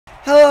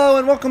Hello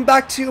and welcome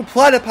back to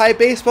Platypi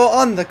Baseball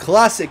on the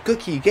Classic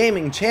Cookie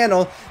Gaming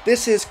channel.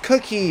 This is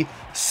Cookie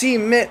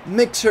Cement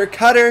Mixer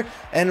Cutter,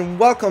 and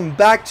welcome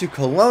back to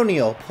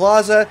Colonial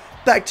Plaza,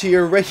 back to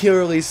your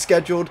regularly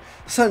scheduled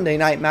Sunday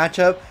night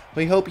matchup.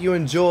 We hope you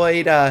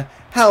enjoyed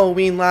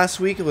Halloween last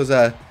week. It was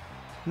a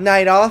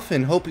night off,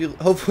 and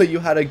hopefully you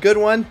had a good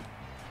one.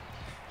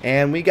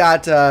 And we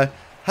got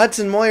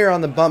Hudson Moyer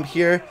on the bump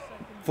here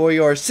for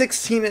your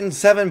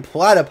 16-7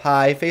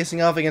 Platypi,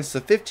 facing off against the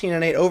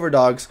 15-8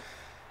 Overdogs.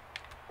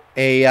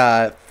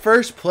 A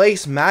first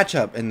place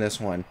matchup in this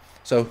one,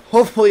 so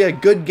hopefully a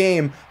good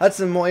game.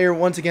 Hudson Moyer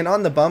once again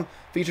on the bump,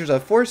 features a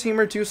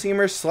 4-seamer,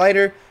 2-seamer,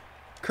 slider,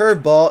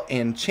 curveball,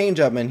 and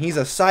changeup, and he's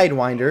a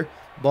sidewinder.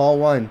 Ball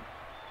one.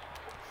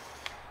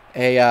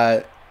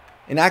 An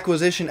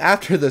acquisition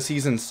after the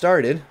season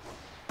started,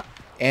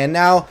 and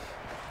now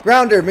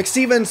grounder.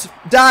 McStevens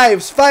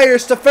dives,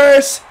 fires to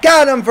first,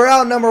 got him for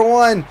out number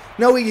one.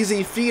 No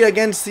easy feat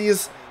against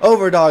these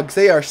Overdogs.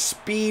 They are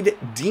speed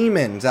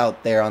demons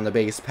out there on the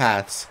base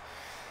paths.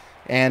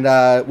 And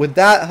with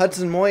that,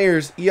 Hudson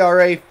Moyer's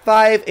ERA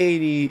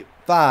 5.85,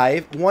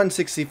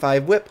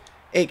 165 whip,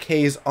 8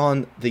 Ks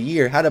on the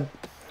year. Had a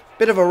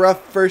bit of a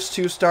rough first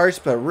two starts,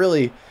 but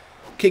really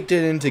kicked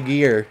it into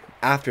gear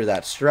after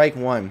that. Strike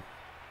one.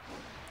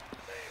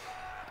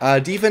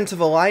 Defensive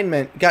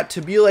alignment got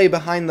Tabule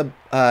behind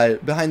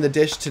the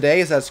dish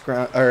today, as that's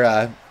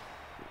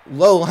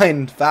low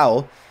line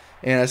foul.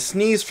 And a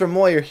sneeze from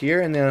Moyer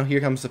here, and then here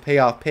comes the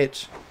payoff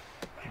pitch.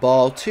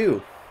 Ball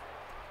two.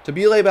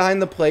 Tabule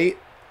behind the plate.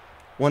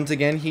 Once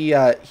again, he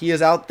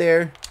is out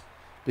there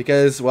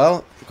because,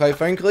 well, quite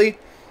frankly,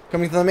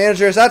 coming from the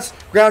manager, that's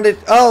grounded.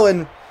 Oh,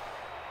 and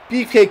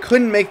Beefcake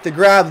couldn't make the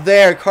grab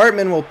there.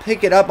 Cartman will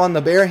pick it up on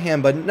the bare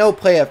hand, but no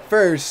play at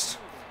first.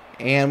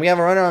 And we have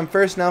a runner on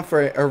first now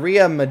for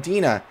Aria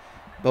Medina.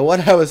 But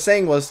what I was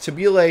saying was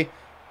Tabule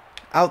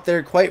out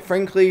there, quite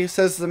frankly,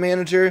 says the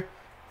manager,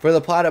 for the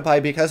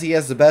Platypi, because he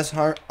has the best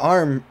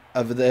arm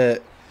of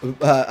the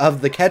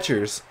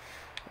catchers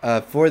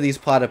for these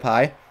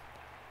Platypi.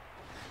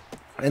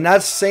 And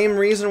that's the same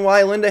reason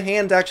why Linda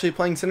Hand's actually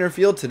playing center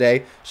field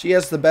today. She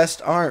has the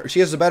best arm. She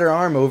has the better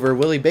arm over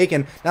Willie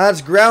Bacon. Now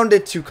that's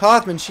grounded to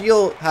Kaufman.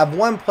 She'll have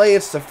one play.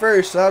 It's the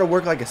first, so that'll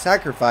work like a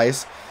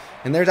sacrifice.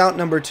 And there's out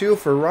number two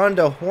for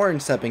Rhonda Horn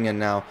stepping in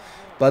now.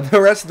 But the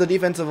rest of the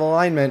defensive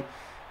alignment,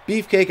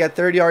 Beefcake at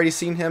third, you already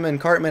seen him, and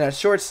Cartman at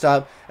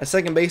shortstop. At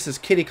second base is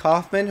Kitty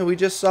Kaufman, who we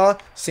just saw.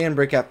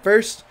 Sandbrick at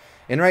first.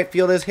 In right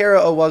field is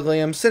Hera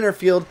O'Wugliam. Center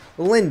field,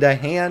 Linda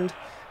Hand.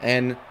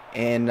 And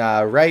in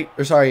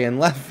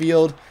left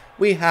field,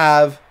 we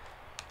have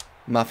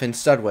Muffin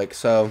Studwick.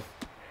 So,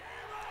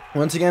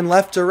 once again,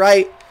 left to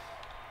right,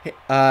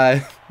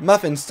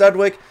 Muffin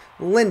Studwick,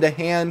 Linda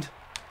Hand,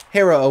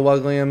 Hera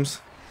O'Wugliams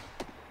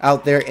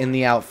out there in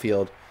the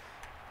outfield.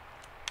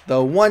 The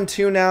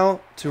 1-2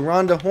 now to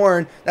Rhonda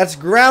Horn. That's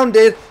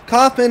grounded.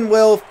 Kaufman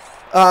will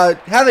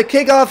have a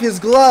kick off his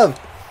glove.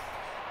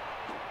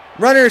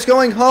 Runner's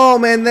going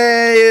home,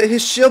 and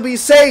she'll be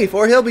safe,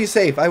 or he'll be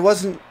safe.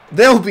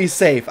 They'll be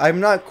safe. I'm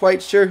not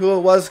quite sure who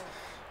it was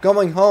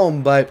going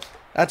home, but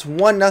that's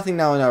 1-0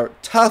 now, and a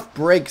tough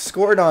break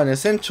scored on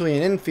essentially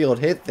an infield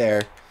hit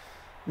there.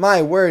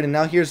 My word, and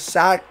now here's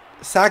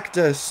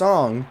Sakta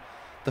Song,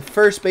 the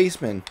first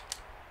baseman.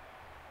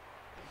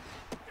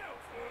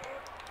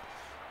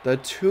 The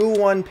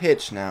 2-1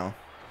 pitch now.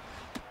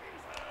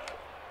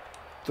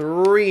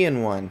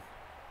 3-1.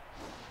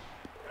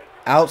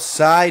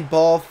 Outside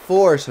ball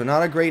four, so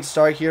not a great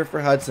start here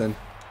for Hudson.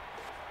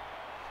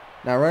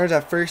 Now runners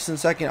at first and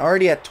second,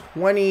 already at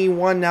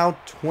 21, now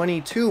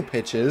 22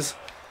 pitches.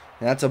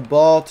 And that's a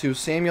ball to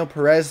Samuel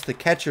Perez, the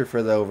catcher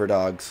for the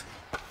Overdogs.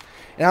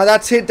 Now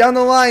that's hit down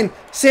the line.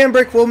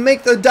 Sandbrick will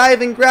make the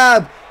diving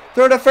grab.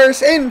 Throw to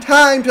first in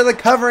time to the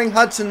covering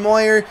Hudson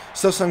Moyer.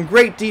 So some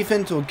great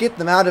defense will get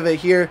them out of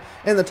it here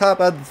in the top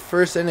half of the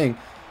first inning.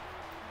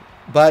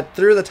 But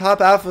through the top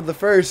half of the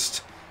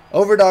first,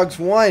 Overdogs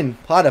 1,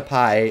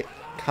 Platypi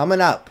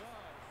coming up.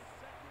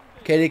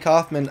 Katie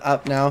Kaufman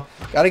up now.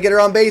 Got to get her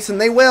on base,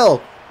 and they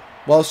will.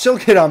 Well, she'll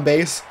get on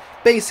base.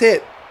 Base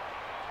hit.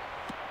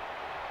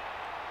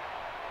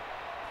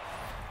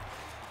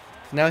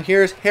 Now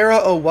here's Hera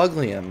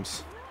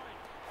O'Wugliams.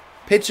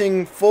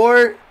 Pitching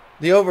for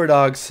the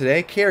Overdogs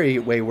today, Carrie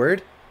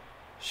Wayward.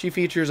 She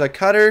features a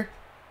cutter,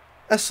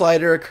 a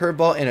slider, a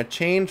curveball, and a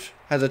change.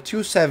 Has a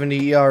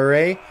 2.70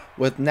 ERA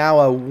with now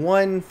a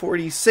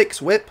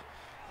 1.46 whip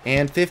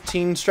and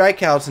 15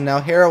 strikeouts. And now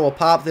Hera will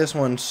pop this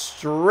one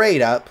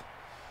straight up.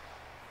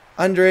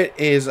 Under it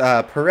is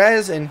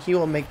Perez, and he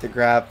will make the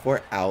grab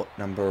for out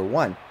number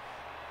one.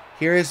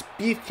 Here is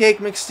Beefcake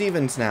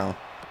McStevens now.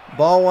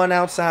 Ball one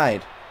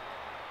outside.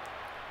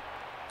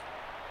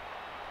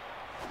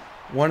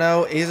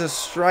 1-0 is a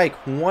strike.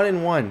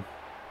 1-1.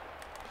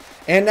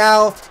 And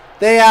now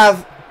they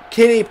have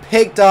Kitty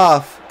picked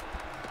off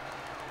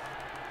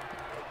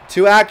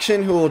to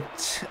Action, who will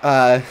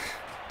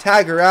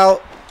tag her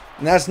out.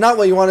 And that's not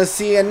what you want to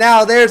see. And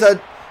now there's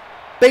a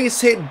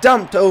base hit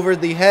dumped over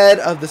the head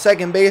of the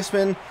second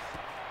baseman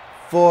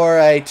for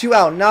a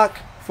 2-out knock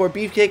for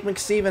Beefcake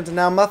McStevens, and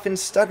now Muffin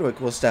Studwick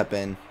will step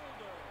in.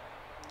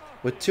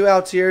 With 2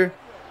 outs here,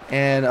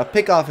 and a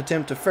pickoff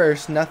attempt to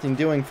first, nothing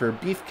doing for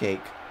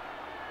Beefcake.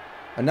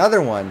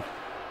 Another one.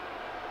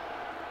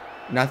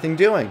 Nothing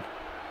doing.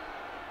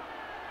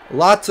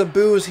 Lots of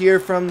boos here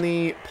from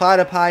the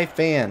Platypi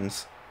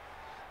fans.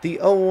 The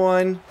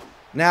 0-1,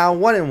 now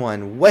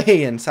 1-1,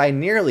 way inside,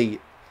 nearly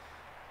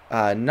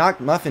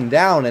knocked Muffin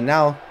down, and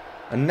now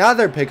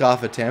another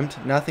pickoff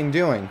attempt, nothing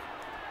doing.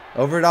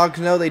 Overdogs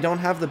know they don't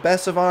have the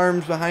best of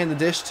arms behind the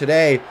dish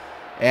today,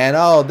 and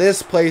oh,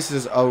 this place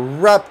is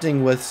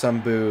erupting with some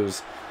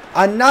boos.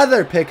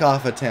 Another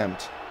pickoff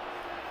attempt.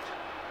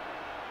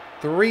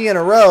 3 in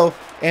a row,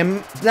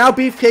 and now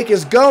Beefcake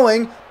is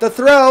going. The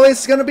throw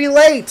is going to be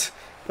late.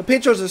 The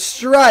pitch was a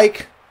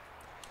strike,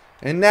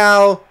 and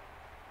now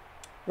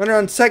runner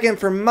on second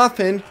for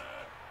Muffin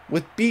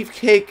with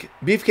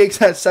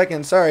Beefcake's at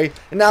second, sorry.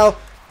 And now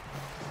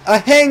a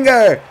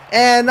hanger,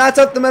 and that's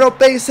up the middle,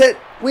 base hit.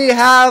 We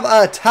have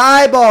a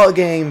tie ball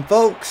game,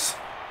 folks.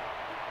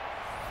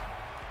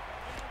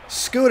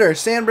 Scooter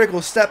Sandbrick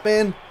will step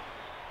in.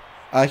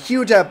 A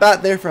huge at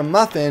bat there from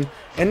Muffin,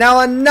 and now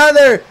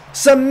another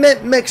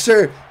cement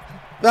mixer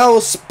that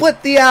will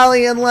split the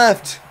alley and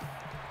left.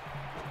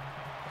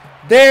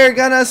 They're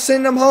gonna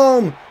send him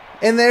home,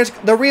 and there's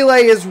the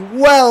relay is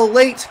well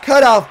late,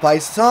 cut off by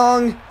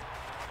Song.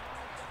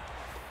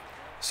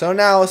 So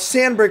now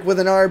Sandbrick with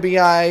an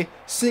RBI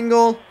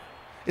single.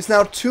 It's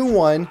now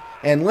 2-1,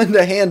 and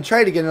Linda Hand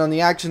tried to get in on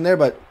the action there,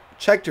 but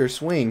checked her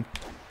swing.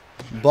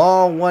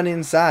 Ball 1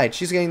 inside.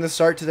 She's getting the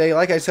start today,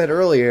 like I said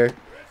earlier,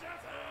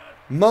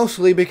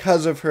 mostly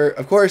because of her,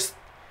 of course,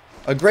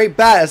 a great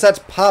bat as that's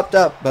popped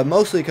up, but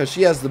mostly because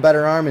she has the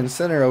better arm in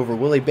center over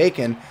Willie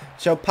Bacon.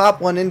 She'll pop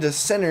one into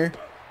center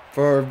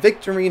for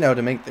Victorino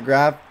to make the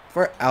grab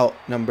for out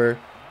number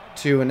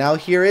 2. And now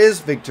here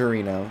is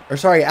Victorino, or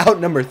sorry, out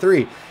number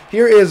 3.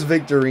 Here is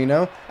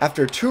Victorino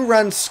after 2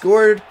 runs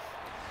scored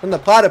from the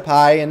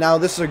Platypi, and now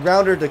this is a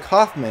grounder to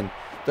Kaufman.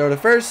 Throw to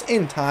first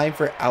in time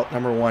for out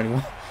number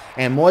 1.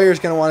 And Moyer's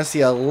going to want to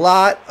see a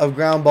lot of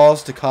ground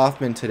balls to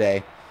Kaufman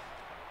today.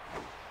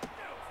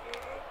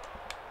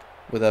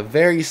 With a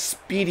very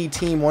speedy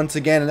team once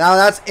again. And now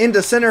that's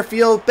into center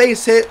field.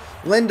 Base hit.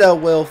 Linda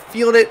will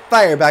field it.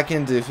 Fire back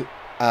into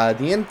the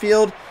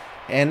infield.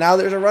 And now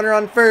there's a runner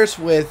on first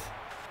with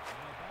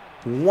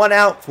 1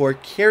 out for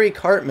Carrie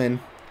Cartman.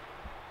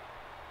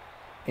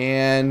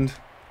 And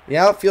the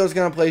outfield is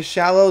going to play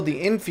shallow.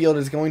 The infield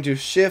is going to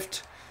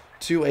shift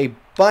to a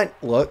bunt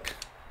look.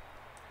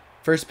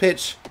 First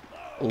pitch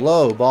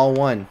low. Ball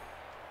 1.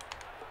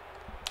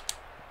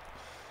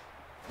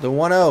 The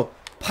 1-0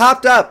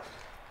 popped up.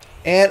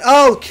 And,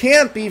 oh,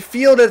 can't be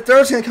fielded.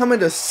 Throw's going to come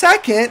into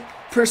second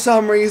for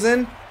some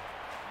reason.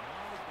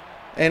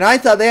 And I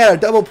thought they had a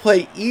double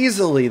play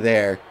easily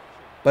there.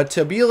 But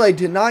Tabule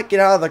did not get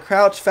out of the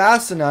crouch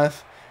fast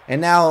enough. And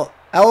now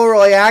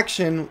Elroy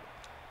Action,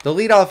 the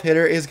leadoff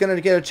hitter, is going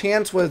to get a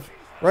chance with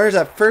runners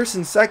at first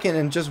and second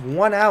and just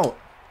 1 out.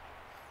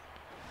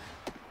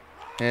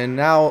 And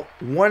now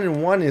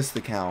 1-1 is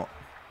the count.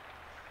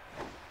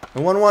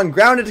 The 1-1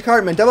 grounded to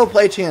Cartman. Double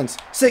play chance.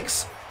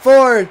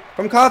 6-4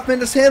 from Kaufman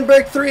to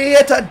Sandberg. 3.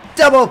 It's a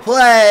double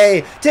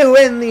play to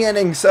win the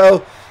inning.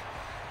 So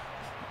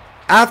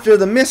after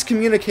the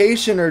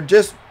miscommunication or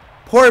just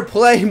poor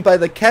play by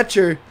the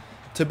catcher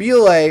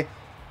Tabule,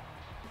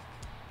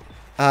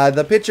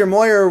 the pitcher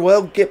Moyer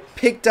will get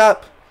picked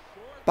up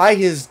by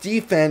his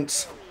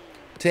defense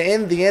to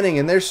end the inning.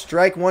 And there's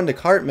strike 1 to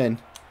Cartman,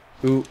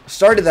 who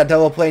started that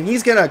double play. And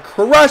he's going to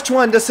crush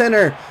one to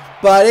center.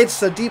 But it's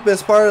the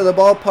deepest part of the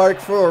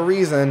ballpark for a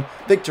reason.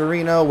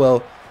 Victorino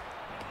will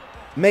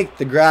make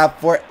the grab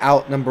for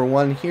out number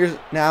 1. Here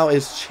now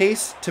is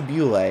Chase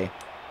Tabule,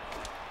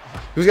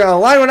 who's going to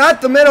line one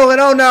out the middle.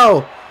 And oh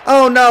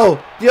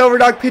no, the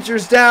Overdog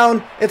pitcher's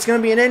down. It's going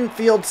to be an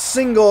infield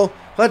single.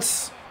 For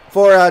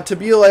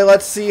Tabule.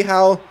 Let's see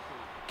how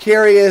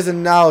Carrie is.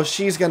 And now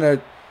she's going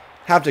to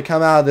have to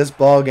come out of this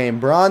ball game.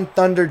 Braun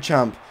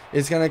Thunderchump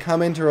is going to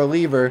come into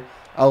reliever,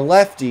 a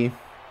lefty.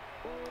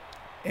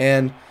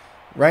 And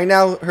right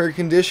now her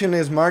condition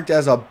is marked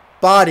as a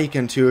body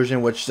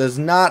contusion, which does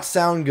not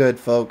sound good,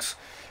 folks.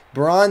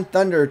 Braun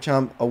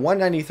Thunderchump, a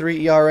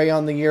 1.93 ERA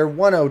on the year,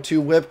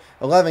 1.02 whip,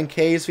 11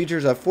 Ks,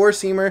 features a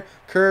 4-seamer,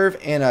 curve,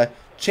 and a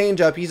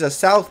changeup. He's a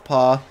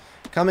southpaw,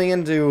 coming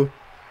in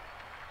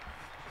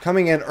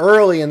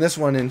early in this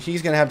one, and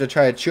he's going to have to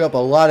try to chew up a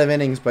lot of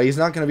innings, but he's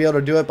not going to be able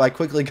to do it by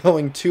quickly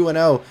going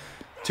 2-0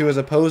 to his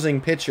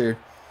opposing pitcher.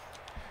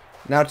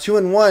 Now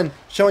 2-1,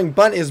 showing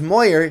bunt is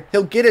Moyer.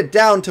 He'll get it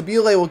down.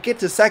 Tabule will get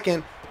to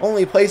second,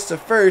 only place to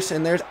first,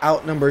 and there's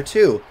out number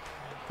 2.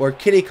 For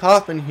Kitty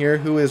Kaufman here,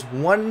 who is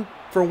 1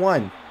 for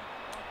 1.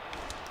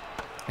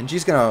 And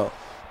she's going to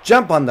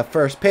jump on the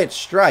first pitch,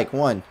 strike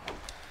 1.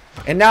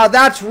 And now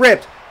that's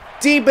ripped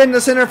deep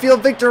into center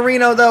field.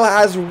 Victorino, though,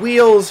 has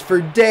wheels for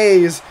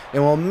days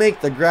and will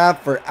make the grab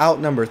for out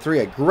number 3.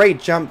 A great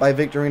jump by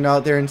Victorino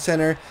out there in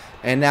center.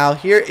 And now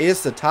here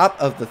is the top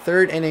of the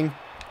 3rd inning.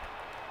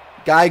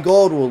 Guy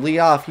Gold will lead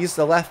off. He's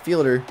the left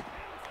fielder.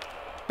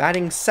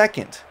 batting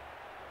second.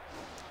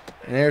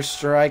 And there's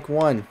strike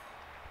one.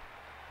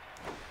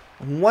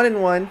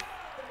 1-1.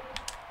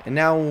 And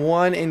now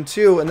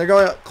 1-2. And they're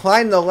going to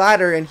climb the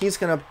ladder, and he's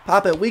going to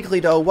pop it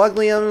weakly to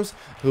Williams,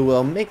 who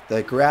will make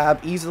the grab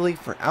easily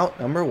for out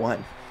number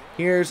one.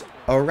 Here's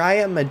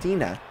Araya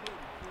Medina.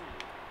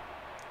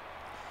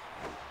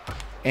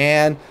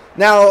 And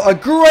now a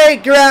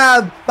great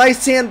grab by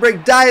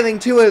Sandbrick, diving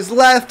to his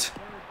left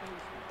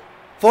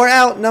for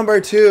out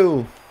number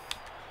two.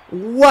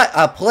 What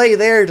a play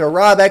there to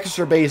rob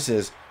extra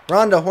bases.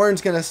 Rhonda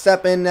Horn's going to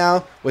step in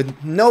now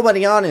with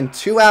nobody on and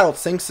 2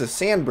 outs thanks to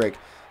Sandbrick.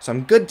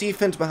 Some good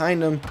defense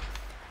behind him.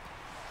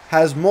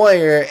 Has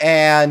Moyer,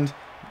 and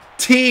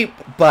deep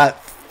but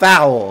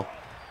foul.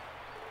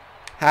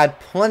 Had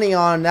plenty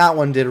on that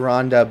one, did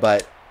Rhonda,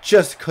 but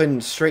just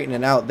couldn't straighten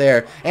it out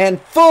there. And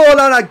fooled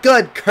on a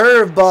good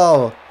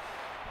curveball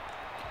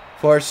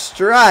for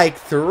strike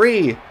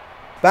three.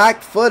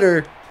 Back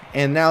footer.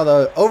 And now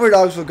the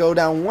Overdogs will go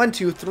down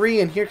 1-2-3.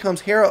 And here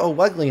comes Hera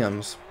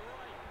Williams.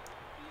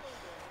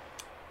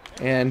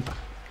 And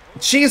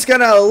she's going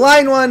to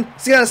line one.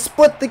 She's going to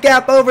split the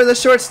gap over the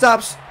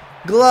shortstop's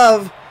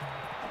glove.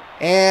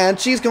 And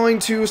she's going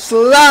to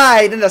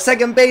slide into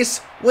second base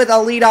with a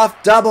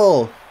leadoff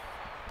double,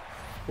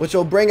 which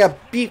will bring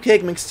up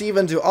Beefcake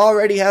McStevens, who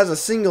already has a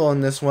single in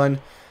this one.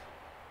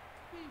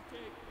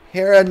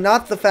 Hera,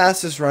 not the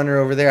fastest runner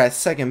over there at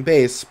second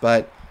base,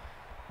 but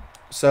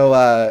let's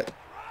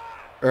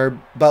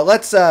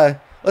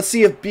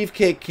see if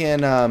Beefcake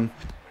can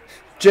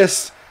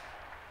just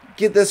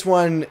get this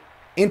one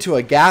into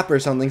a gap or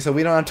something, so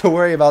we don't have to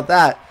worry about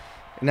that.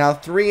 Now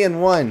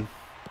 3-1,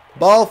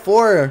 ball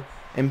four,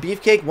 and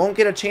Beefcake won't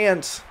get a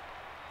chance.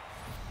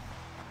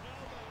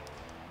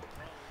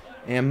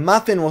 And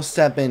Muffin will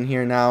step in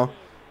here now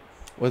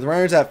with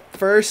runners at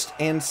first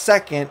and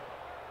second.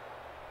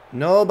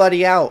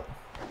 Nobody out.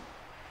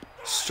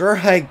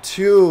 Strike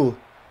two.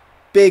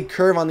 Big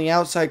curve on the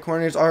outside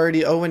corner. It's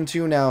already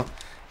 0-2 now.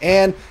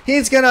 And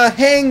he's going to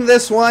hang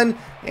this one.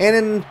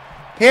 And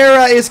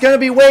Hera is going to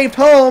be waved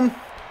home.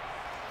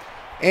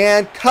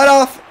 And cut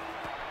off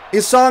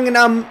his song. And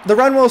now the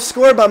run will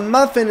score, but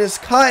Muffin is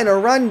caught in a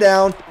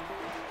rundown.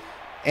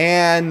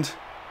 And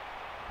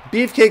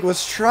Beefcake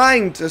was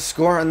trying to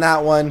score on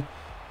that one,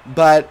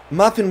 but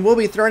Muffin will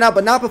be thrown out,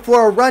 but not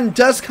before a run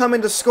does come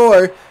in to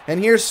score.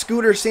 And here's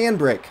Scooter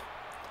Sandbrick.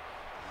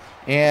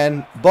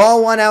 And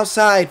ball one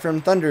outside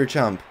from Thunder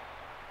Chump.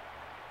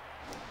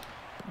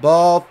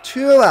 Ball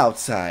two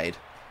outside.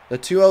 The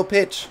 2-0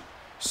 pitch.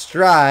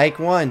 Strike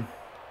one.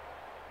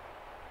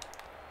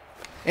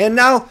 And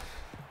now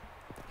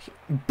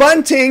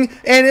bunting,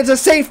 and it's a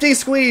safety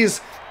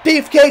squeeze.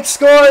 Beefcake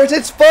scores.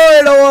 It's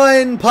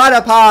 4-1.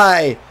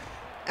 Platypi.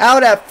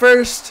 Out at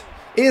first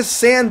is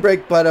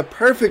Sandbrick, but a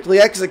perfectly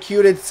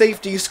executed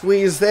safety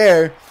squeeze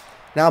there.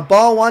 Now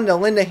ball one to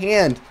Linda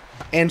Hand,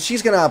 and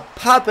she's going to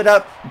pop it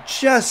up.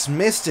 Just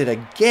missed it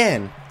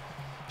again.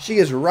 She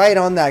is right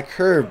on that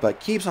curve, but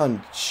keeps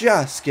on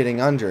just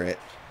getting under it.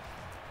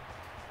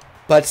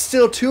 But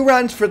still 2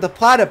 runs for the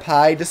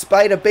Platypi,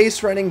 despite a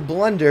base running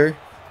blunder.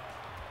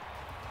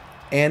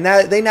 And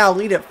they now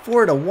lead at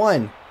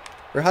 4-1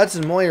 for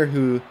Hudson Moyer,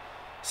 who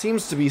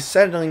seems to be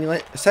settling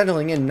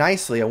in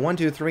nicely. A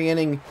 1-2-3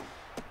 inning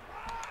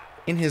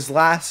in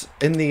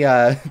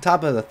the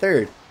top of the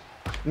third.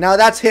 Now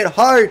that's hit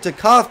hard to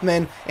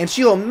Kaufman, and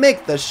she will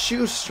make the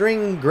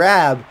shoestring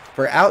grab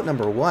for out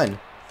number one.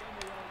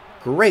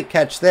 Great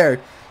catch there.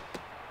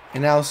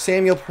 And now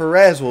Samuel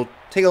Perez will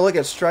take a look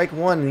at strike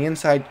one in the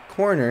inside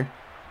corner.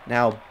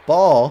 Now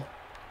ball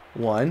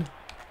one.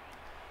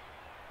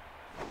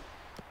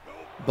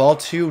 Ball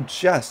two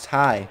just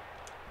high.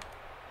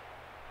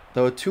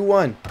 Though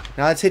 2-1.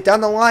 Now it's hit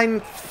down the line.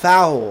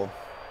 Foul.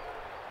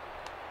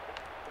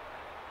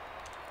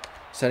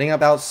 Setting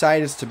up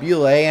outside is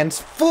Tabule, and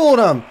fooled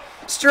him.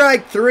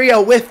 Strike three,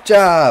 a whiff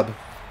job.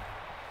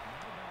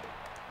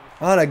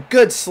 On a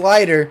good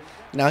slider.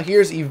 Now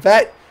here's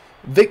Yvette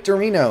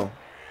Victorino.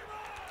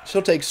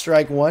 She'll take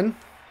strike one.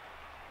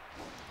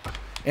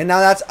 And now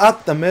that's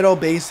up the middle,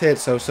 base hit.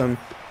 So some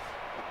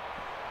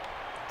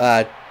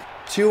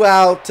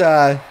 2-out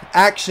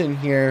action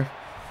here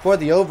for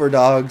the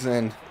Overdogs,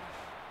 and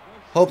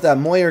hope that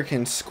Moyer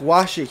can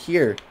squash it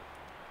here.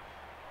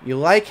 You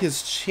like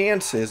his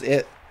chances,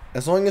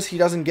 as long as he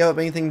doesn't give up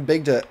anything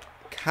big to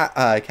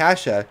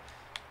Kasha,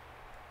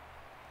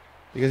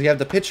 because you have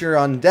the pitcher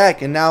on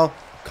deck. And now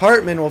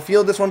Cartman will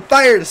field this one,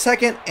 fire to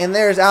second, and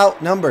there's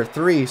out number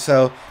 3.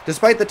 So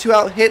despite the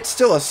 2-out hit,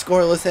 still a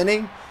scoreless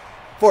inning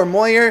for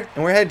Moyer,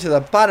 and we're headed to the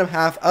bottom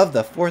half of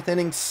the 4th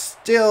inning.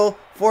 Still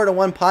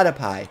 4-1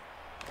 Platypi.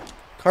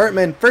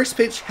 Cartman, first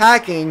pitch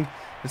hacking,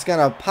 is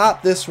gonna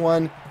pop this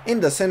one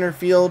into center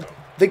field.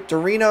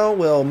 Victorino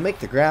will make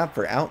the grab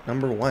for out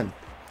number 1.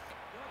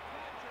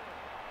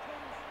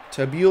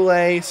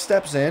 Tabule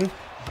steps in,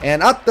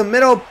 and up the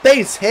middle,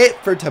 base hit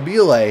for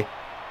Tabule.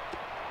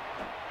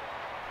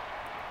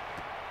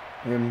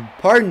 And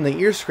pardon the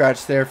ear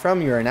scratch there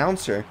from your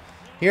announcer.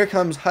 Here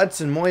comes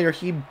Hudson Moyer.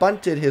 He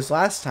bunted his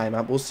last time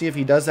up. We'll see if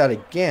he does that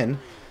again.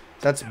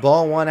 That's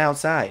ball one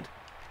outside.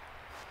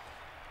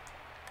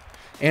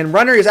 And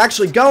runner is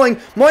actually going.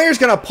 Moyer's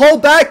going to pull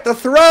back. The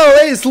throw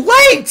is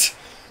late.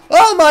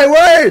 Oh, my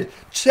word.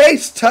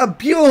 Chase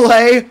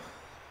Tabule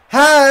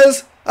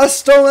has a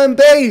stolen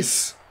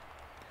base.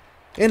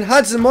 And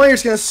Hudson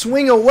Moyer's going to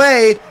swing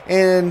away.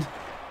 And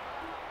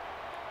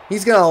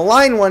he's going to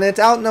line one. It's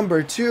out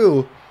number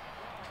 2.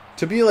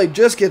 Tabule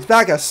just gets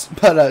back.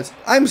 But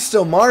I'm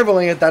still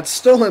marveling at that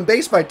stolen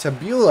base by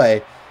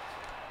Tabule.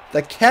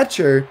 The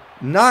catcher,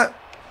 not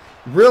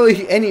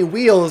really any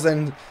wheels,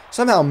 and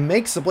somehow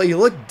makes the play. He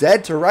looked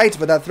dead to rights,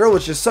 but that throw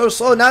was just so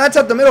slow. Now that's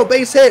up the middle,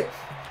 base hit.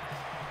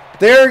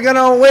 They're going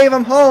to wave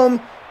him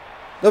home.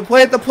 The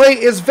play at the plate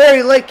is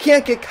very late,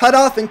 can't get cut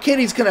off, and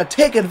Kitty's going to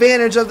take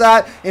advantage of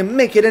that and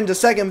make it into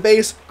second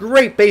base.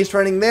 Great base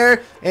running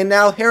there, and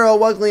now Harold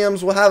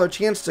Williams will have a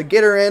chance to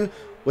get her in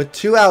with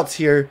 2 outs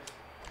here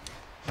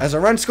as a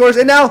run scores,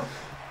 and now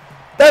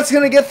that's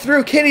going to get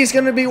through. Kitty's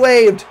going to be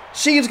waved.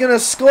 She's going to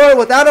score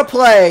without a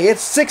play.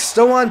 It's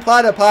 6-1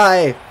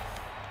 Platypi.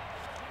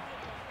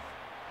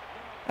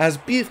 As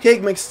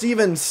Beefcake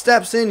McStevens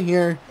steps in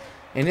here,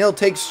 and he'll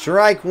take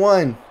strike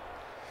 1.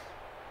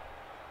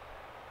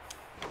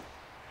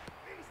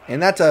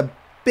 And that's a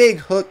big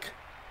hook,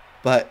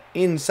 but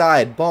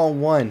inside, ball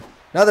 1.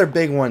 Another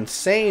big one,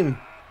 same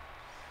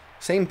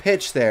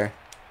pitch there.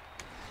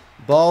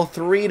 Ball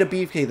 3 to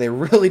Beefcake. They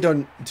really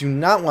do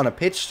not want to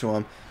pitch to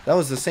him. That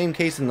was the same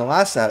case in the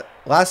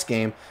last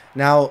game.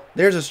 Now,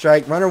 there's a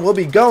strike. Runner will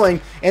be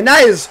going, and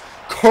that is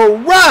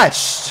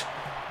crushed.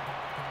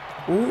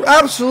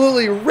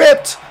 Absolutely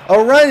ripped.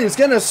 A run is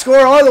going to score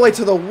all the way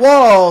to the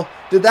wall.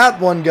 Did that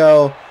one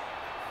go?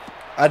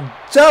 A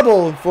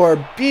double for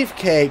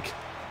Beefcake.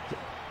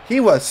 He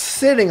was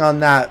sitting on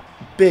that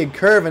big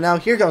curve, and now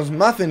here comes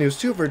Muffin, who's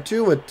 2 for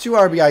 2 with 2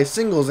 RBI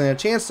singles and a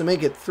chance to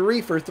make it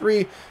 3 for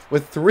 3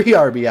 with 3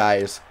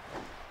 RBIs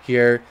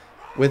here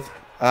with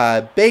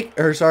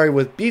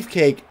with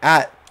Beefcake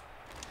at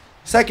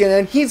second,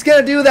 and he's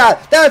gonna do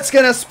that. That's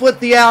gonna split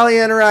the alley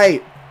and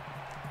right.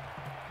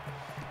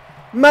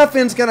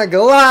 Muffin's gonna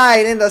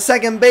glide into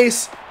second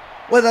base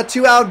with a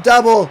 2-out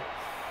double,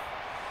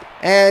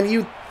 and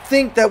you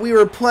think that we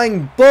were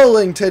playing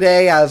bowling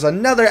today as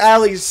another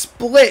alley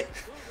split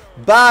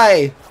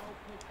by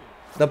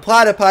the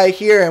Platypi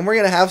here, and we're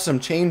gonna have some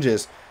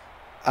changes.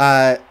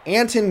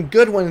 Anton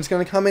Goodwin is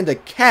gonna come in to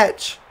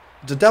catch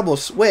the double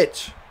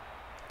switch,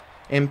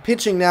 and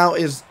pitching now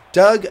is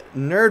Doug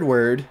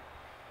Nerdward,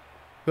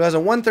 who has a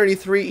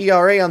 1.33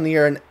 ERA on the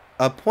year and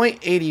a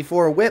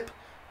 .84 whip,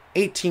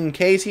 18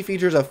 Ks. He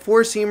features a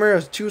 4-seamer,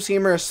 a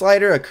 2-seamer, a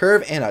slider, a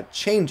curve, and a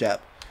changeup.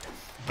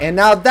 And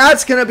now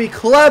that's going to be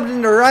clubbed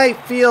into right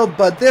field,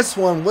 but this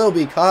one will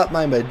be caught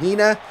by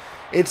Medina.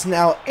 It's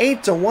now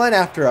 8-1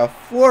 after a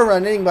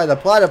 4-run inning by the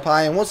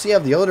Platypi, and we'll see how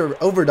the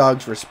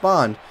Overdogs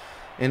respond.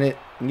 And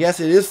yes,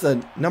 it is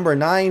the number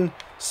 9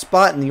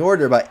 spot in the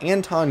order, but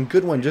Anton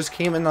Goodwin just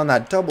came in on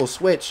that double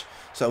switch,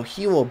 so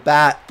he will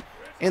bat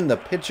in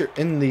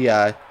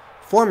the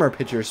former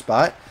pitcher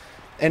spot.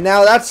 And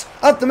now that's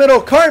up the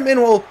middle.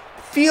 Cartman will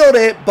field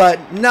it,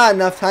 but not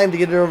enough time to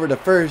get it over to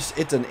first.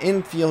 It's an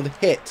infield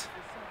hit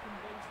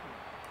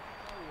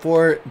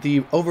for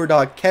the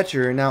Overdog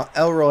catcher. Now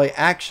Elroy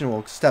Action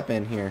will step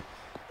in here.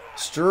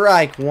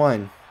 Strike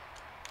 1.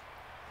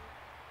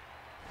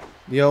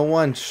 The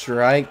 0-1.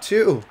 Strike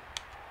 2.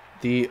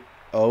 The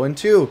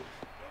 0-2.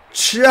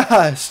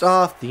 Just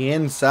off the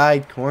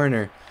inside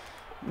corner.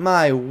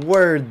 My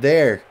word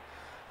there.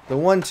 The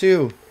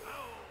 1-2.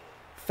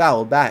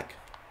 Foul back.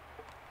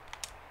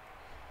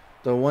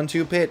 The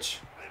 1-2 pitch.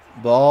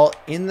 Ball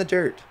in the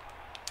dirt.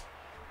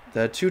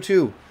 The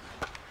 2-2.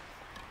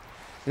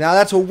 Now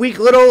that's a weak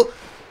little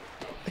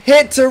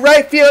hit to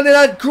right field,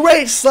 and a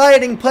great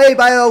sliding play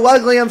by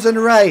Williams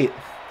and right.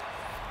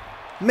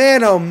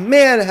 Man, oh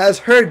man, has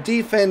her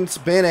defense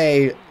been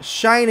a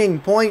shining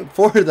point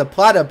for the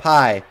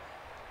Platypi.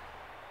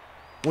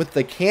 With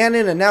the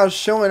cannon and now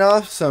showing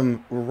off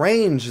some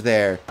range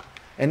there.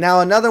 And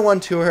now another one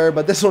to her,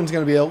 but this one's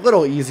going to be a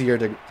little easier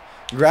to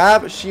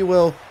grab. She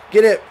will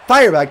get it,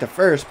 fire back to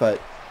first,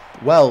 but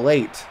well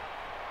late.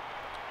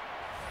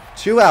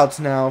 2 outs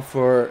now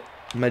for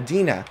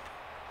Medina.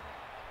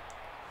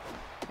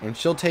 And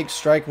she'll take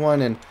strike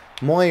 1, and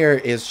Moyer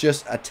is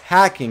just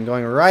attacking,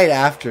 going right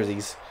after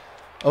these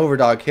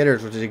Overdog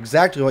hitters, which is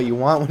exactly what you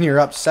want when you're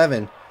up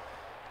 7.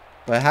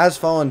 But it has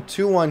fallen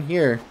 2-1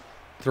 here.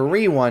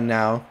 3-1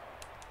 now.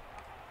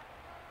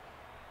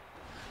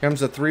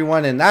 Comes the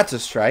 3-1, and that's a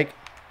strike.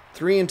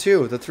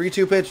 3-2. The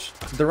 3-2 pitch,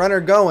 the runner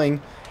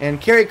going,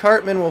 and Kerry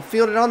Cartman will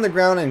field it on the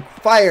ground and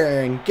fire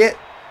and get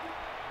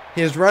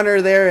his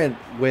runner there, and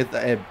with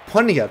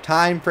plenty of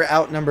time for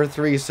out number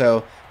 3.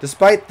 So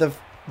despite the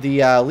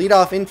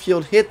leadoff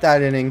infield hit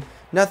that inning,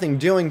 nothing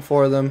doing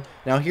for them.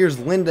 Now here's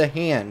Linda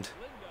Hand,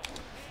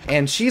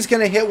 and she's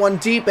gonna hit one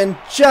deep and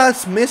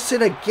just miss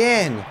it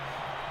again.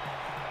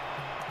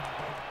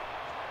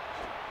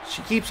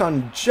 She keeps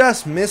on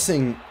just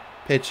missing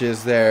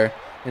pitches there.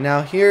 And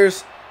now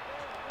here's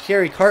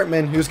Kerry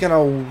Cartman, who's going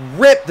to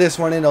rip this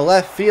one into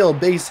left field.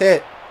 Base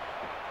hit.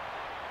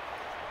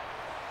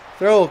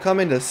 Throw will come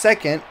into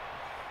second.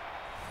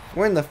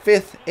 We're in the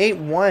fifth,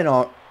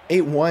 8-1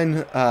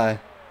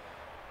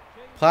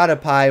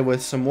 Platypi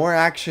with some more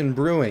action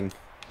brewing.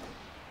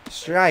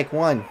 Strike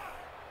one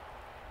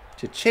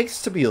to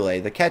Chase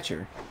Tabule, the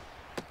catcher,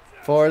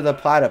 for the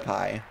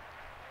Platypi.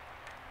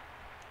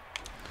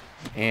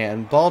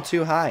 And ball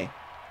too high.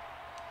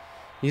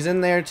 He's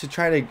in there to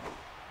try to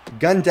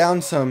gun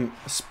down some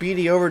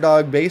speedy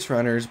Overdog base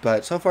runners,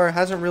 but so far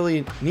hasn't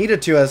really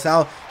needed to us.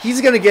 Now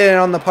he's going to get in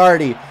on the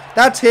party.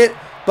 That's hit,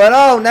 but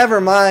oh,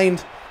 never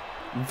mind.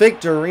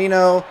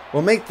 Victorino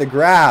will make the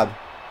grab.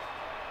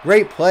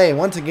 Great play.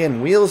 Once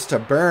again, wheels to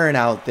burn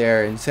out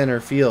there in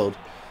center field.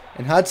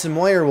 And Hudson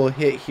Moyer will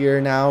hit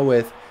here now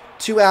with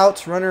 2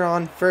 outs, runner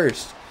on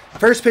first.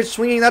 First pitch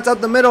swinging, that's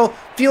out the middle,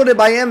 fielded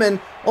by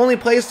Emmon. Only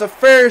plays to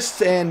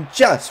first and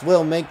just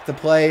will make the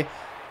play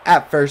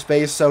at first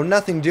base. So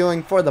nothing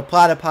doing for the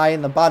Platypi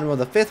in the bottom of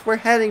the 5th. We're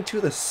heading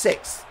to the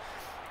 6th.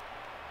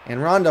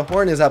 And Rhonda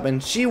Horn is up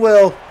and she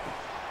will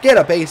get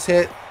a base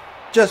hit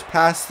just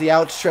past the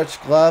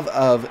outstretched glove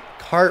of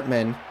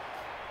Cartman.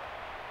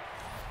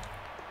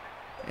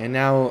 And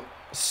now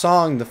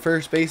Song, the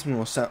first baseman,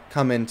 will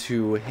come in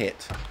to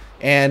hit.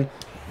 And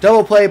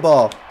double play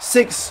ball.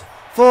 6,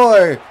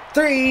 4,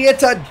 3.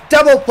 It's a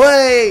double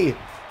play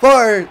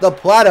for the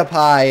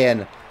Platypi.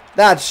 And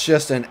that's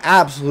just an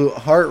absolute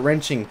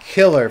heart-wrenching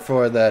killer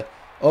for the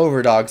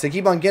Overdogs. They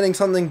keep on getting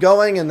something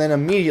going and then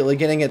immediately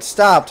getting it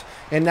stopped.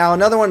 And now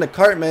another one to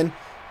Cartman.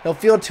 He'll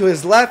field to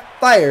his left,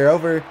 fire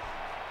over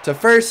to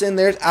first, and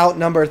there's out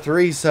number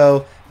 3.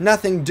 So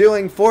nothing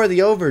doing for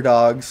the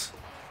Overdogs.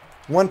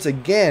 Once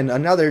again,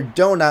 another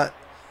donut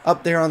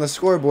up there on the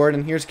scoreboard,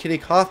 and here's Kitty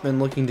Kaufman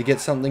looking to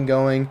get something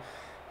going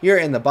here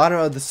in the bottom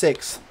of the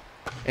 6th.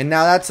 And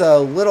now that's a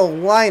little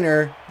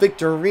liner.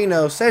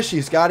 Victorino says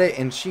she's got it,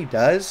 and she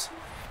does,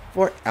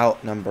 for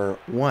out number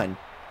 1.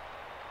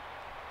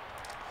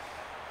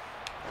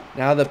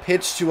 Now the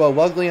pitch to a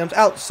Wugliams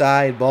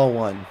outside, ball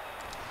 1.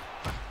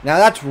 Now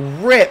that's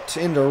ripped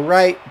into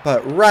right,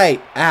 but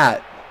right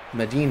at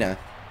Medina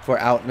for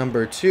out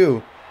number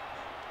 2.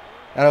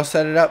 That'll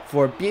set it up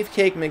for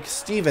Beefcake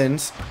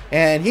McStevens,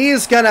 and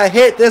he's gonna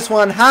hit this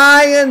one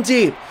high and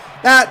deep.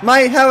 That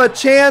might have a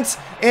chance,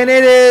 and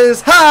it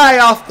is high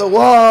off the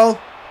wall.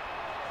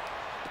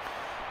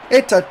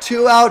 It's a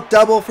 2-out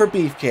double for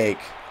Beefcake.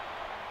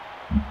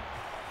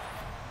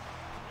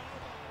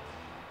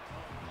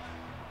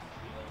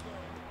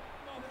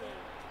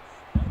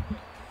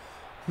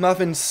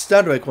 Muffin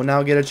Studwick will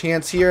now get a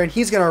chance here, and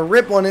he's going to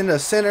rip one into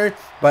center,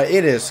 but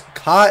it is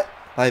caught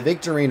by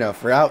Victorino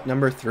for out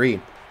number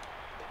 3.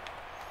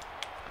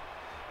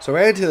 So we're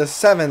headed to the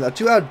 7th, a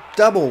 2-out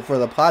double for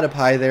the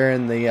Platypi there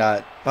in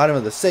the bottom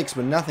of the 6th,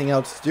 but nothing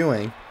else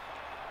doing.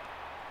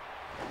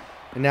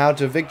 And now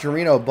to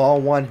Victorino,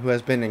 ball 1, who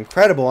has been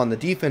incredible on the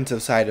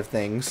defensive side of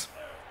things.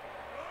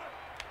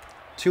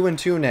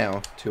 2-2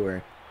 now to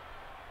her.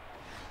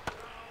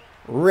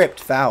 Ripped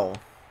foul.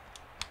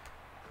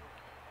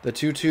 The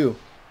 2-2.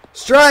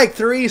 Strike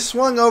 3,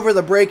 swung over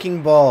the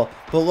breaking ball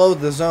below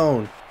the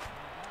zone.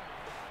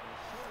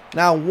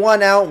 Now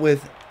 1 out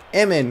with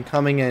Emmon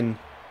coming in.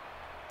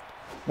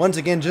 Once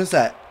again, just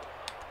that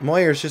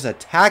Moyer's just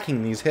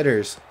attacking these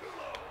hitters.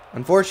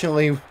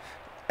 Unfortunately,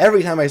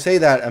 every time I say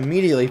that,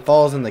 immediately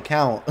falls in the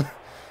count.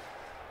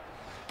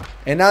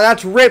 And now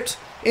that's ripped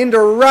into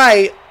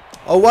right.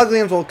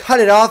 Wugliams will cut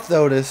it off,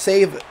 though, to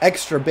save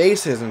extra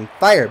bases and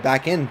fire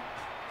back in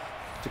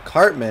to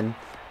Cartman.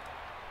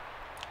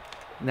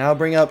 Now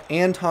bring up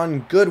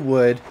Anton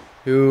Goodwood,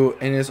 who,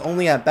 in his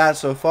only at-bat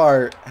so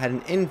far, had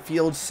an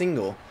infield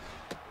single.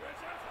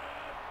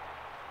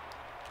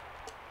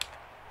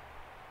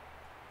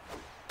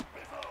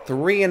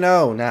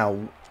 (3-0)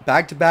 now.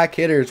 Back-to-back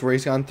hitters where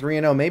he's gone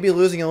 3-0. Maybe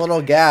losing a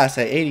little gas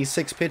at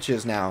 86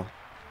 pitches now.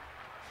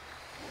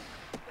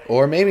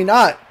 Or maybe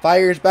not.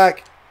 Fires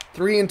back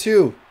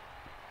 3-2.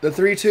 The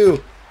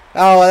 3-2.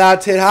 Oh,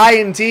 that's hit high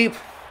and deep.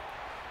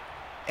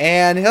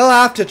 And he'll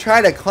have to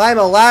try to climb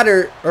a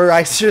ladder. Or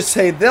I should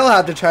say they'll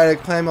have to try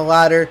to climb a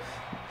ladder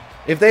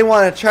if they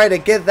want to try to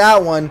get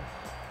that one.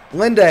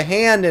 Linda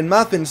Hand and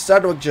Muffin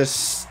Studwick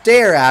just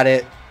stare at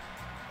it.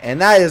 And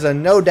that is a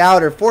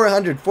no-doubter.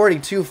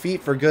 442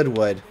 feet for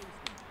Goodwood.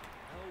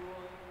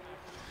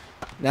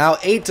 Now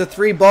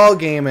 8-3 ball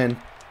game, and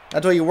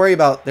that's what you worry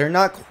about. They're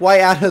not quite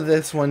out of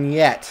this one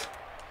yet.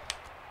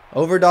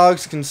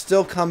 Overdogs can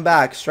still come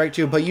back, strike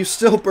 2, but you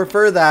still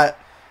prefer that,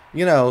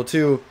 you know,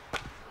 to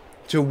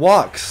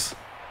walks.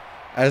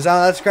 As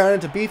now that's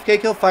grounded to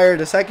Beefcake, he'll fire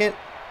to second,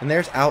 and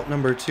there's out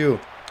number 2.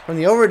 From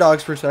the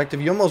Overdogs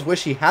perspective, you almost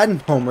wish he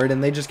hadn't homered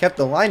and they just kept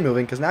the line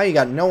moving, because now you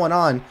got no one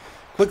on.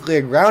 Quickly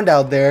a ground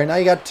out there. Now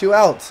you got 2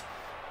 outs.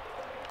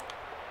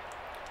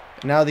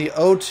 Now the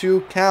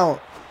 0-2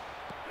 count.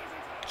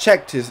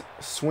 Checked his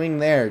swing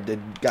there,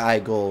 did Guy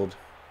Gold.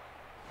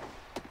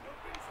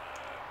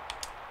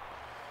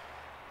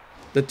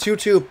 The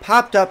 2-2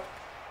 popped up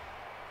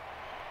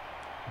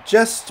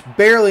just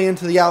barely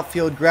into the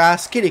outfield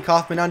grass. Kitty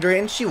Kaufman under it,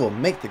 and she will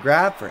make the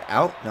grab for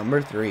out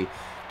number 3.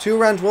 2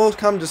 runs will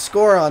come to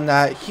score on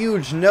that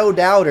huge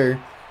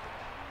no-doubter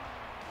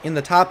in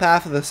the top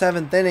half of the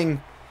 7th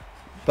inning,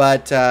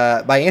 but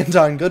by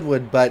Anton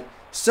Goodwood, but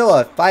still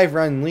a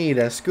 5-run lead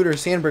as Scooter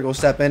Sandberg will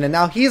step in, and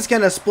now he's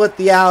going to split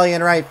the alley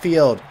in right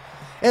field.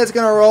 And it's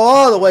going to roll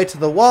all the way to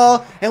the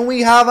wall, and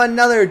we have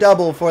another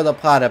double for the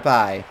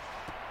Platypi.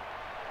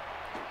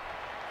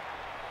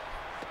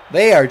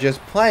 They are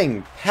just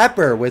playing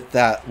pepper with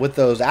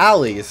those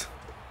alleys.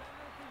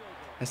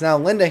 As now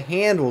Linda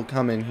Hand will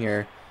come in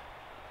here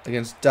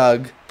against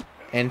Doug,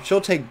 and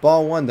she'll take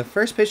ball 1. The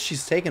first pitch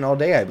she's taken all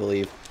day, I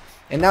believe.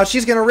 And now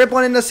she's going to rip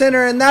one in the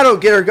center, and that'll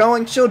get her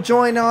going. She'll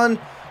join on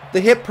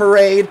the hit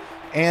parade,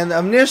 and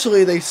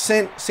initially they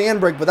sent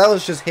Sandberg, but that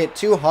was just hit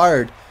too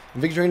hard.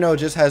 Victorino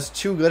just has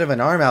too good of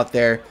an arm out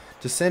there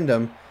to send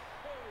him.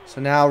 So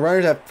now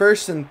runners at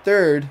first and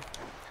third,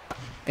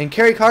 and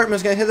Kerry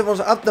Cartman's going to hit the balls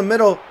up the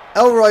middle.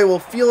 Elroy will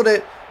field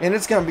it, and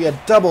it's going to be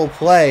a double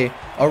play.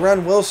 A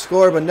run will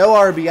score, but no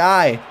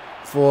RBI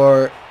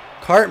for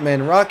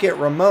Cartman. Rocket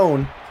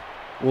Ramon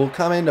will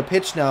come in to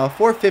pitch now. A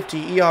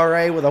 4.50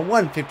 ERA with a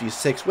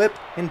 1.56 whip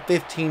and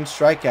 15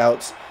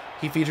 strikeouts.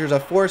 He features a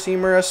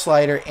 4-seamer, a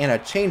slider, and a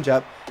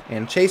changeup.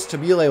 And Chase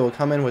Tabile will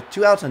come in with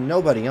 2 outs and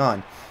nobody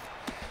on.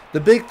 The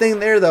big thing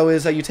there, though,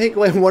 is that you take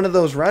away one of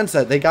those runs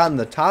that they got in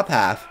the top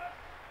half,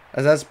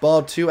 as that's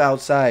ball 2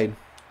 outside.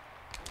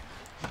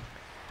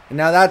 And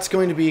now that's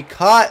going to be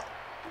caught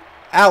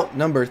out,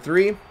 number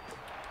 3.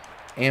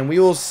 And we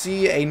will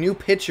see a new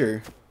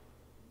pitcher.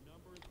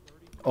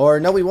 Or,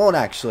 no, we won't,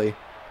 actually.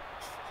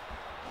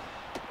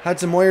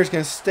 Hudson Moyer's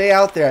going to stay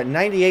out there at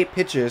 98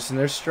 pitches, and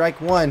there's strike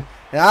 1. And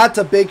that's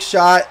a big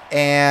shot,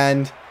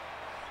 and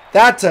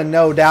that's a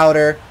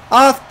no-doubter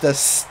off the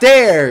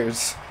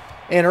stairs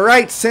in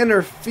right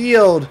center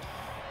field.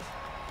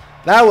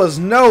 That was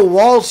no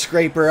wall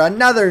scraper.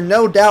 Another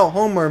no-doubt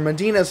homer.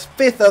 Medina's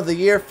 5th of the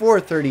year,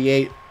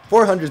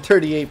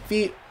 438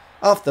 feet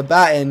off the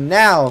bat, and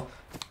now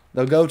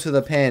they'll go to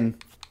the pen.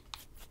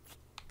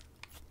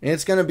 And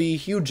it's going to be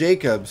Hugh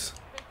Jacobs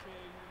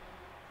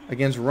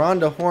against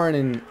Rhonda Horn,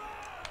 and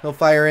he'll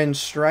fire in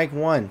strike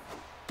 1.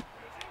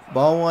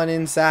 Ball 1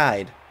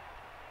 inside.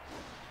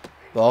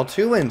 Ball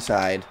 2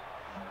 inside.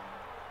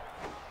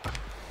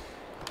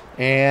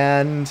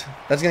 And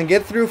that's going to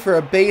get through for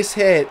a base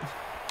hit.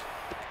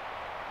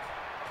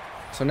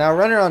 So now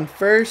runner on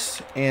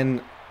first,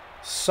 and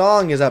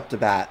Song is up to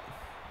bat.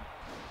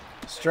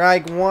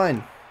 Strike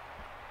 1.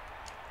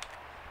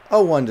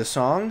 0-1 to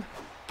Song.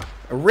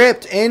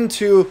 Ripped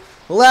into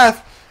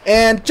left,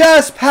 and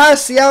just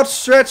past the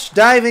outstretched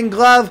diving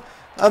glove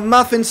of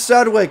Muffin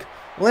Studwick.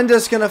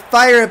 Linda's going to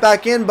fire it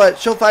back in, but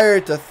she'll fire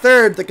it to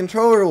third. The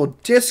controller will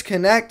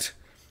disconnect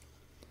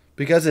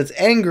because it's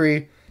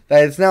angry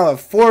that it's now a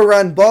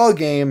 4-run ball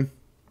game.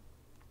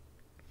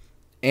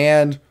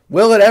 And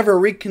will it ever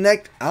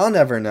reconnect? I'll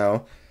never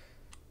know.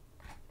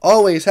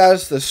 Always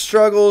has the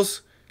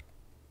struggles.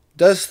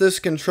 Does this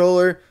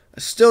controller? I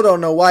still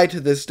don't know why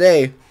to this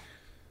day.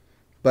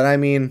 But I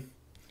mean,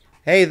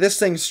 hey, this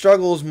thing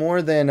struggles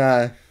more than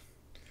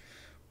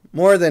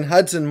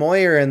Hudson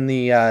Moyer in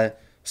the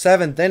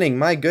 7th inning.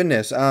 My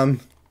goodness.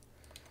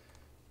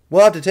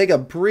 We'll have to take a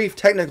brief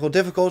technical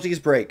difficulties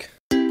break.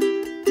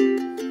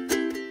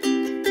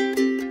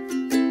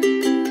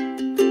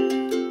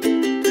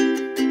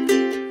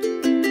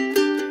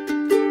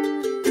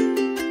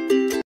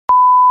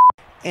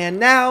 And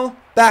now,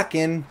 back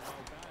in.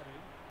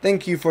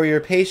 Thank you for your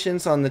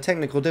patience on the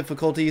technical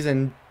difficulties,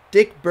 and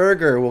Dick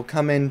Berger will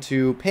come in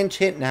to pinch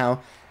hit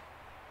now.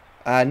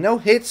 No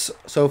hits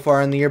so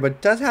far in the year,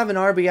 but does have an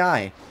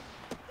RBI.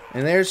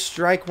 And there's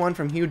strike 1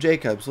 from Hugh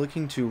Jacobs,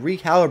 looking to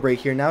recalibrate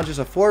here. Now just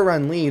a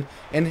 4-run lead,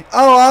 and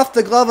off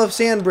the glove of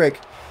Sandbrick.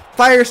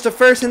 Fires to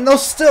first, and they'll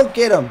still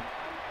get him.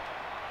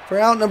 For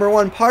out number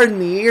 1, pardon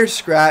the ear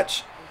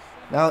scratch.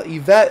 Now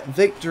Yvette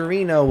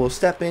Victorino will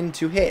step in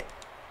to hit.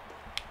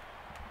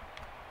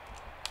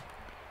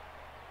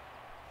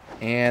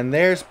 And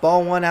there's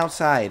ball 1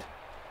 outside.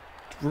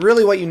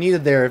 Really what you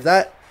needed there.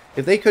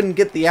 If they couldn't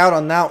get the out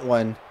on that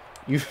one,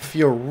 you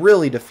feel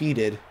really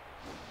defeated.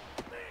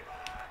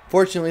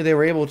 Fortunately,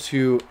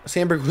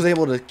 Sandberg was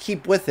able to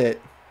keep with it.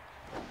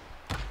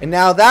 And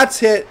now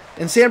that's hit,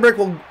 and Sandberg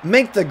will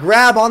make the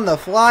grab on the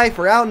fly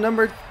for out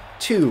number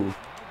 2.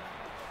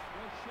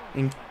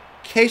 And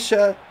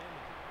Kasia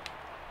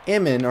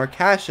Iman, or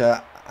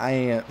Kasha,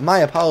 my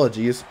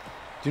apologies,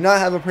 do not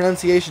have a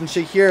pronunciation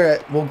sheet here.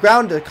 Will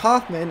ground to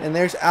Kaufman, and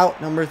there's out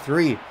number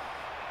 3.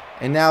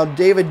 And now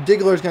David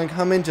Diggler is going to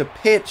come in to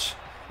pitch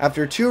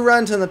after 2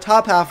 runs in the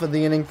top half of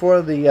the inning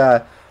for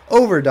the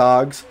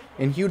Overdogs.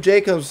 And Hugh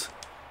Jacobs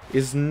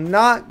is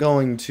not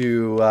going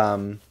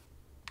to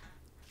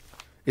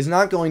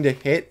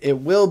hit. It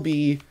will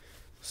be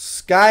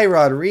Sky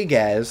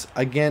Rodriguez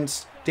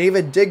against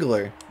David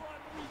Diggler.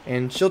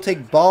 And she'll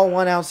take ball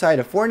 1 outside.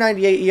 A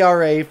 4.98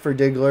 ERA for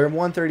Diggler,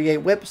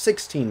 1.38 whip,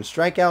 16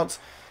 strikeouts.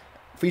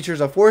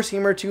 Features a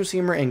 4-seamer,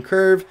 2-seamer, and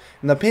curve.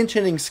 And the pinch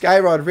hitting Sky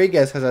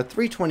Rodriguez has a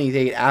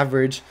 3.28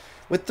 average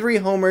with 3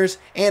 homers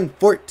and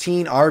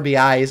 14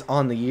 RBIs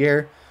on the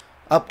year.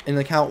 Up in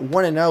the count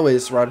 1-0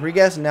 is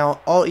Rodriguez.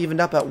 Now all evened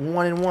up at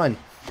 1-1.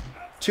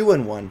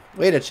 2-1.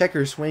 Way to check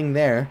her swing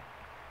there.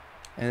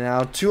 And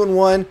now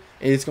 2-1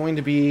 is going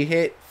to be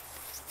hit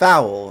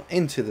foul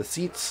into the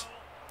seats.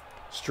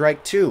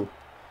 Strike 2.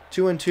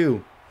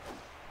 2-2.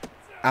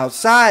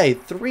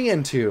 Outside.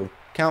 3-2.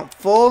 Count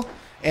full.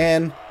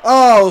 And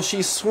oh,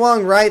 she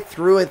swung right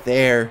through it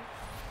there.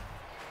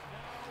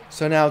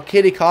 So now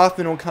Kitty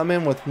Kaufman will come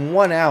in with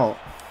 1 out.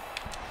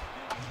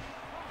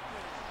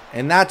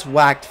 And that's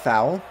whacked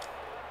foul.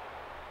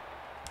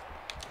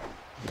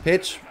 The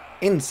pitch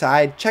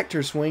inside. Checked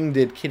her swing,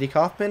 did Kitty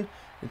Kaufman.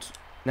 It's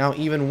now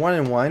even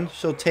 1-1.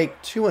 She'll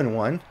take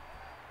 2-1.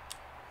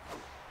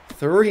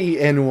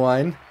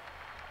 3-1.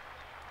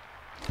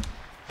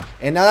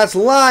 And now that's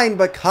lined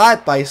but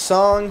caught by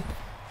Song.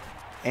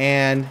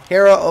 And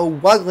Hera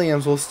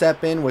O'Wugliams will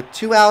step in with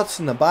 2 outs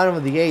in the bottom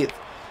of the 8th.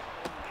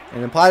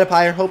 And the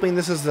Platypi are hoping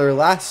this is their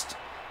last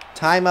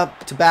time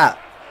up to bat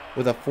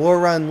with a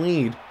 4-run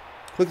lead.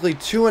 Quickly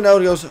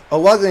 2-0 goes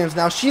O'Wugliams.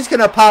 Now she's going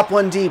to pop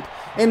one deep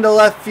into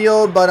left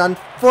field, but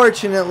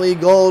unfortunately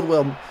Gold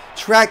will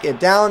track it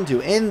down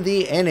to end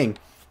the inning.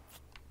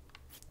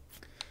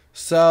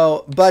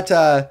 So, but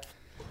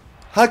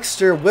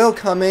Huckster will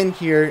come in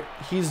here.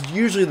 He's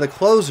usually the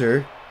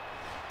closer,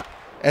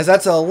 as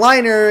that's a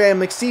liner,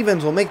 and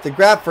McStevens will make the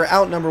grab for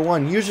out number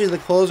 1. Usually the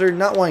closer,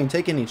 not wanting to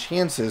take any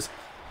chances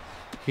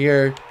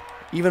here,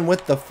 even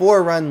with the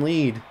 4-run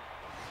lead.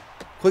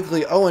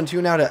 Quickly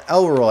 0-2 now to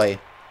Elroy.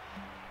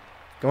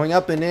 Going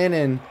up and in,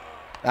 and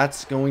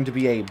that's going to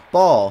be a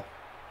ball.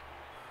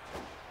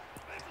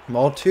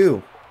 Ball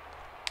 2.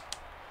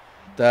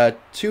 The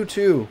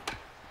 2-2.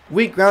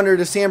 Weak grounder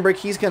to Sandberg.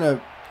 He's going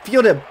to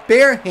field it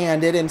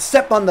barehanded and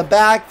step on the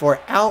bag for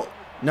out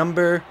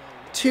number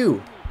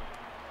 2.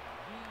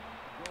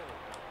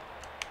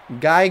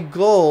 Guy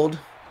Gold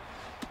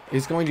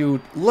is going to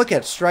look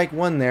at strike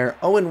 1 there.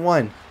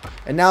 0-1.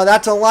 And now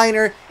that's a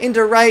liner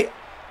into right.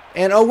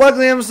 And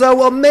O'Wugliams, though,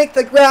 will make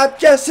the grab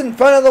just in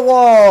front of the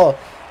wall.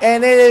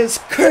 And it is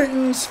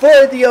curtains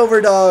for the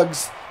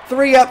Overdogs.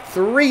 3 up,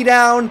 3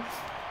 down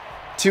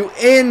to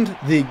end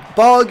the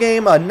ball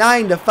game. A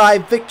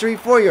 9-5 victory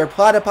for your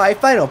Platypi.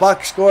 Final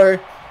box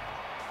score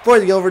for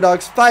the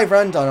Overdogs: 5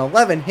 runs on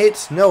 11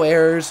 hits, no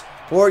errors.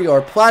 For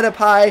your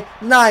Platypi,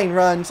 9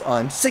 runs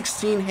on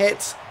 16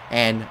 hits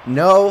and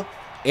no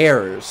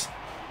errors.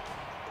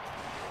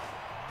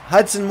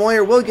 Hudson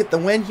Moyer will get the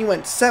win. He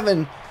went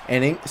 7+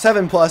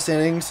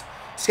 innings,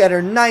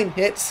 scattered 9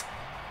 hits,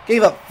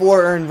 gave up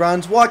 4 earned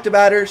runs, walked a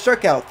batter,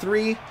 struck out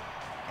 3,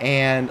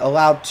 and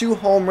allowed 2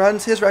 home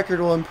runs. His record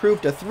will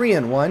improve to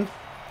 3-1.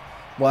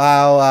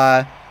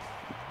 While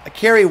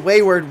Carrie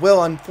Wayward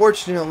will,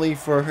 unfortunately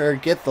for her,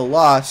 get the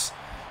loss.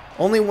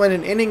 Only went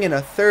an inning and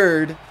a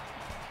third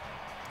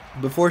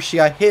before she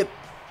got hit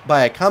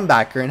by a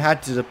comebacker and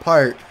had to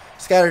depart.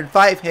 Scattered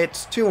 5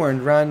 hits, 2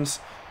 earned runs.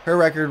 Her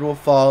record will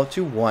fall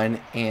to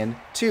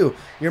 1-2.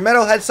 Your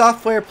Metalhead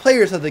Software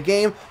players of the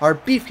game are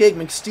Beefcake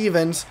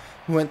McStevens,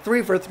 who went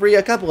 3 for 3,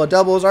 a couple of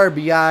doubles,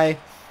 RBI,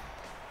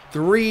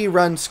 3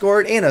 runs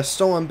scored, and a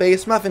stolen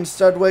base. Muffin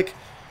Studwick,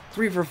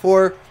 3 for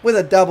 4 with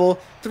a double,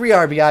 3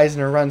 RBIs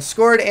and a run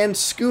scored. And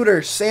Scooter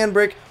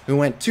Sandbrick, who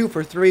went 2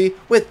 for 3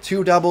 with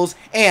 2 doubles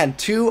and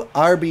 2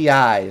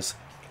 RBIs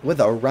with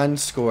a run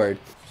scored.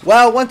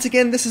 Well, once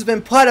again, this has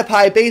been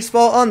Platypi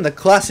Baseball on the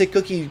Classic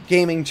Cookie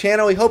Gaming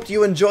channel. We hope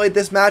you enjoyed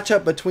this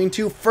matchup between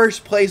 2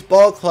 first-place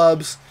ball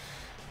clubs,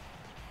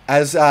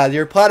 as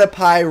your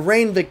Platypi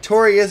reign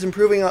victorious,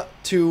 improving up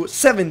to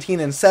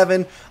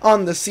 17-7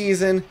 on the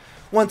season.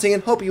 Once again,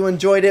 hope you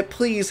enjoyed it.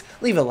 Please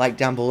leave a like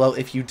down below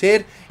if you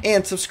did,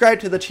 and subscribe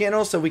to the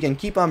channel so we can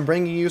keep on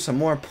bringing you some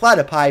more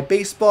Platypi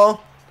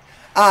Baseball.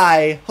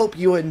 I hope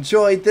you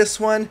enjoyed this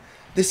one.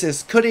 This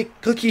is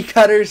Cookie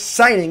Cutters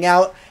signing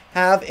out.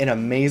 Have an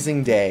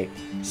amazing day.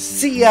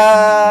 See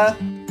ya!